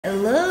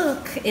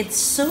Look, it's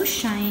so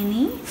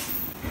shiny.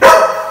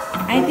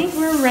 I think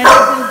we're ready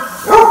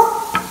to.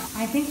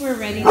 I think we're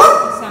ready to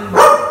assemble.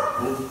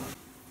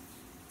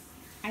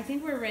 I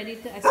think we're ready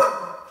to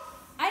assemble.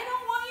 I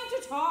don't want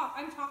you to talk.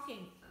 I'm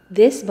talking.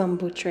 This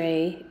bamboo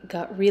tray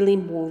got really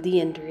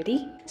moldy and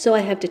dirty, so I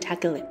have to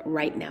tackle it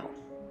right now.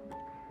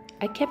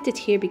 I kept it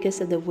here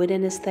because of the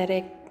wooden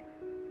aesthetic,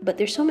 but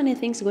there's so many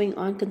things going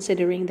on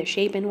considering the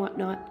shape and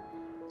whatnot,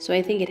 so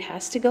I think it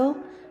has to go,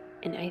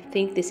 and I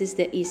think this is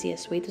the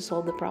easiest way to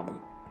solve the problem.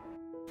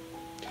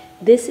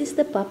 This is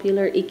the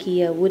popular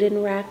Ikea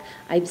wooden rack.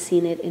 I've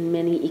seen it in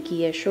many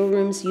Ikea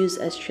showrooms used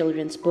as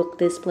children's book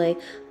display,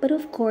 but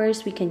of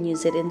course we can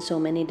use it in so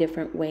many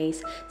different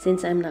ways.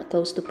 Since I'm not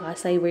close to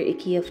Pasay where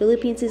Ikea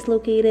Philippines is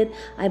located,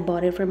 I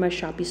bought it from a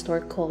Shopee store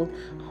called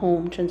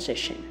Home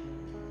Transition.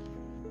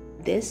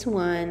 This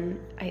one,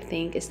 I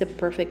think, is the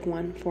perfect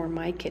one for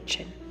my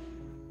kitchen.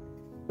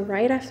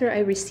 Right after I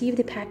received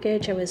the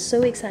package, I was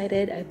so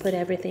excited I put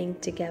everything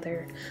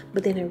together.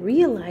 But then I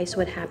realized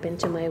what happened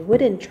to my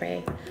wooden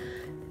tray.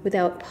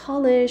 Without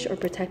polish or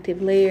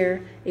protective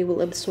layer, it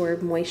will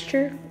absorb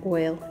moisture,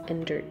 oil,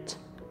 and dirt.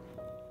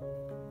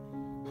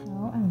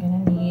 So I'm gonna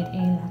need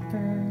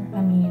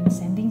a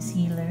sanding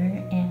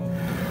sealer and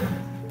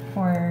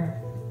for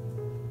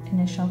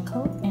initial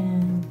coat,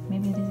 and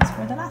maybe this is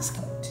for the last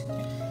coat.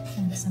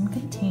 And some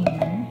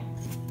container,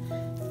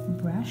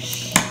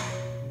 brush.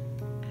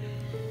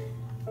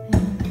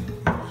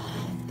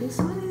 This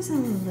one is a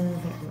little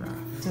bit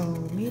rough, so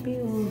maybe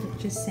we'll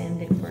just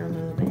sand it for a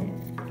little bit.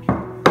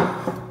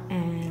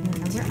 And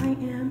whenever I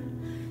am,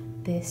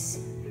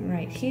 this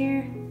right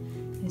here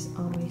is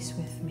always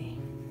with me.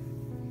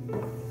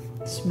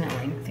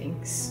 Smelling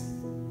things.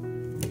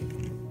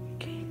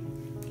 Okay.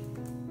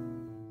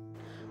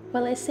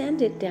 While I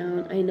sand it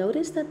down, I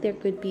noticed that there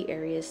could be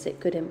areas that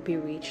couldn't be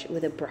reached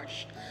with a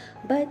brush.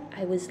 But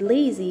I was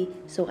lazy,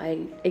 so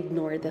I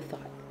ignored the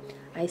thought.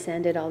 I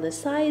sanded all the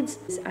sides.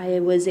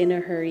 I was in a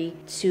hurry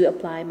to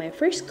apply my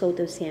first coat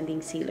of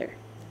sanding sealer.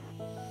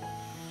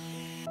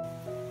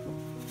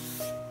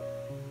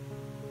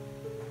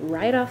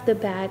 Right off the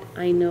bat,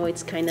 I know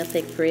it's kind of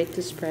thick for it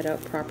to spread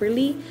out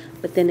properly,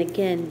 but then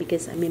again,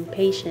 because I'm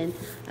impatient,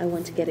 I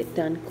want to get it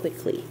done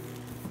quickly.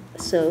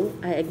 So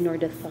I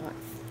ignored the thought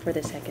for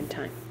the second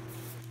time.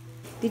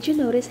 Did you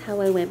notice how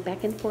I went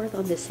back and forth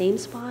on the same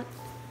spot?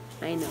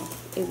 I know,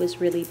 it was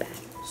really bad.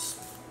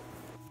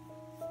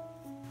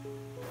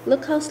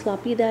 Look how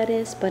sloppy that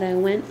is, but I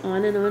went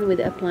on and on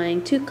with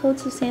applying 2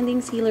 coats of sanding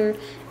sealer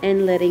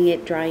and letting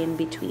it dry in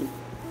between.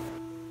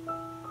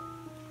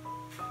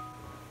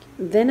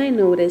 Then I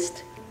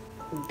noticed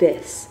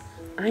this.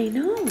 I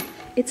know,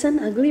 it's an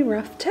ugly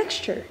rough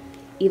texture,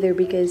 either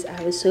because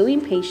I was so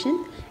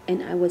impatient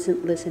and I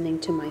wasn't listening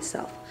to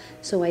myself.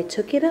 So I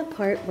took it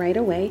apart right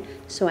away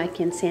so I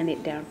can sand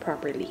it down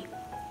properly.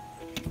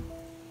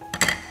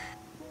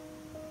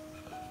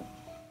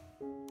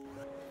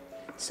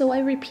 So I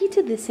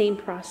repeated the same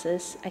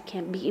process. I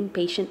can't be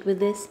impatient with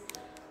this.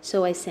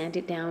 So I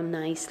sanded it down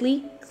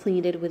nicely,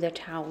 cleaned it with a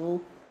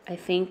towel. I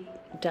think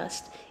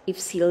dust, if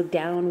sealed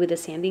down with a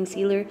sanding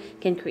sealer,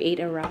 can create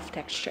a rough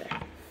texture.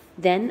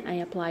 Then I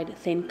applied a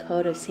thin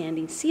coat of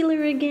sanding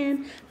sealer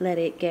again, let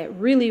it get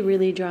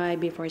really dry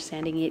before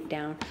sanding it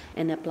down,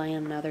 and apply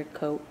another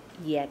coat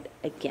yet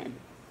again.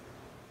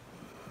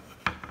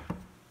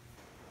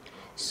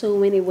 So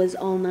when it was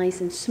all nice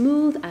and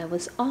smooth, I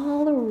was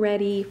all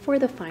ready for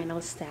the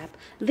final step,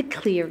 the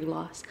clear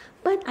gloss.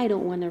 But I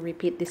don't want to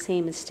repeat the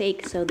same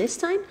mistake, so this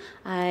time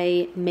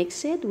I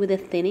mix it with a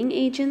thinning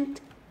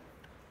agent.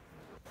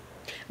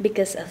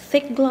 Because a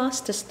thick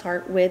gloss to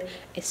start with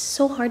is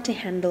so hard to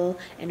handle,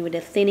 and with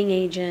a thinning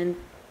agent,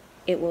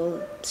 it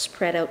will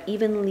spread out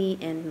evenly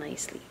and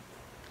nicely.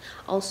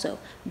 Also,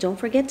 don't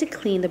forget to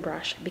clean the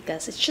brush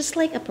because it's just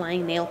like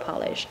applying nail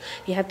polish.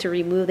 You have to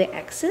remove the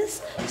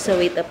excess so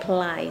it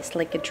applies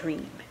like a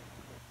dream.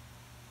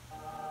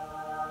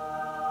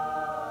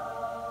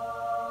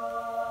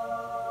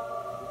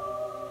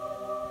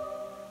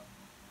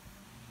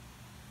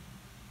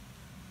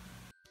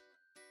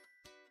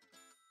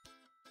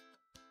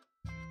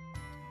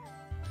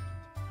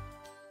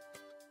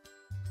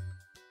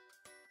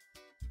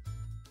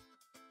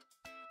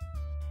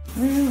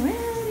 We're ready.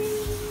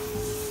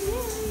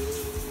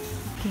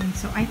 Okay,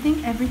 so I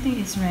think everything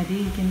is ready.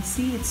 You can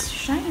see it's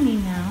shiny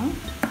now.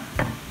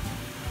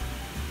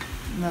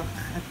 Look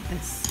at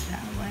this, that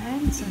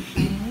one, so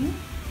shiny.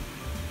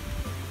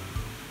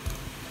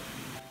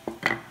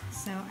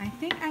 So I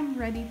think I'm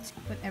ready to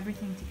put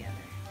everything together.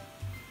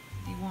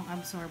 It won't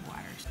absorb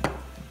water.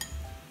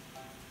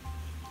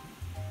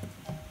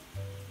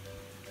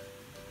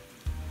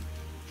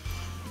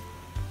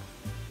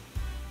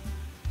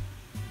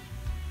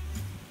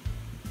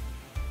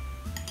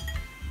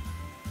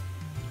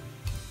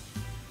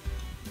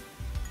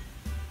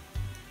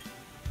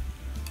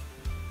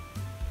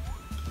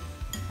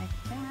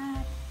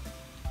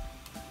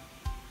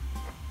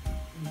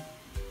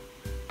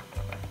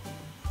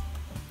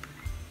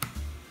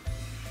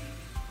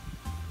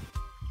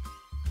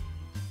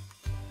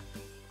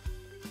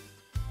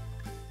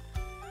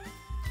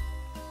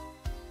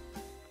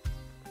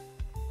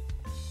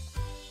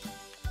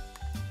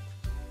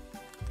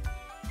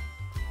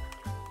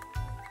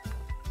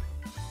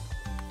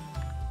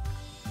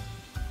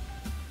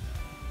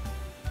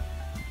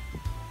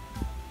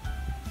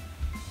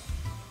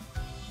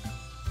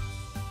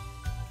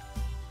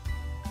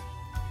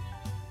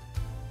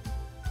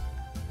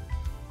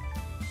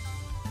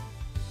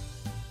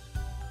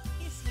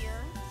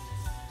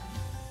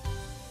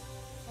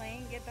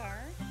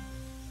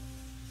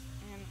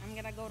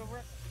 go to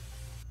work.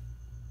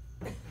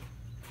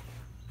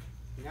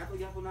 Ingat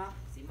udah punah.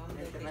 Si Ma'am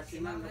Internet si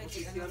Ma'am na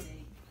posisyon.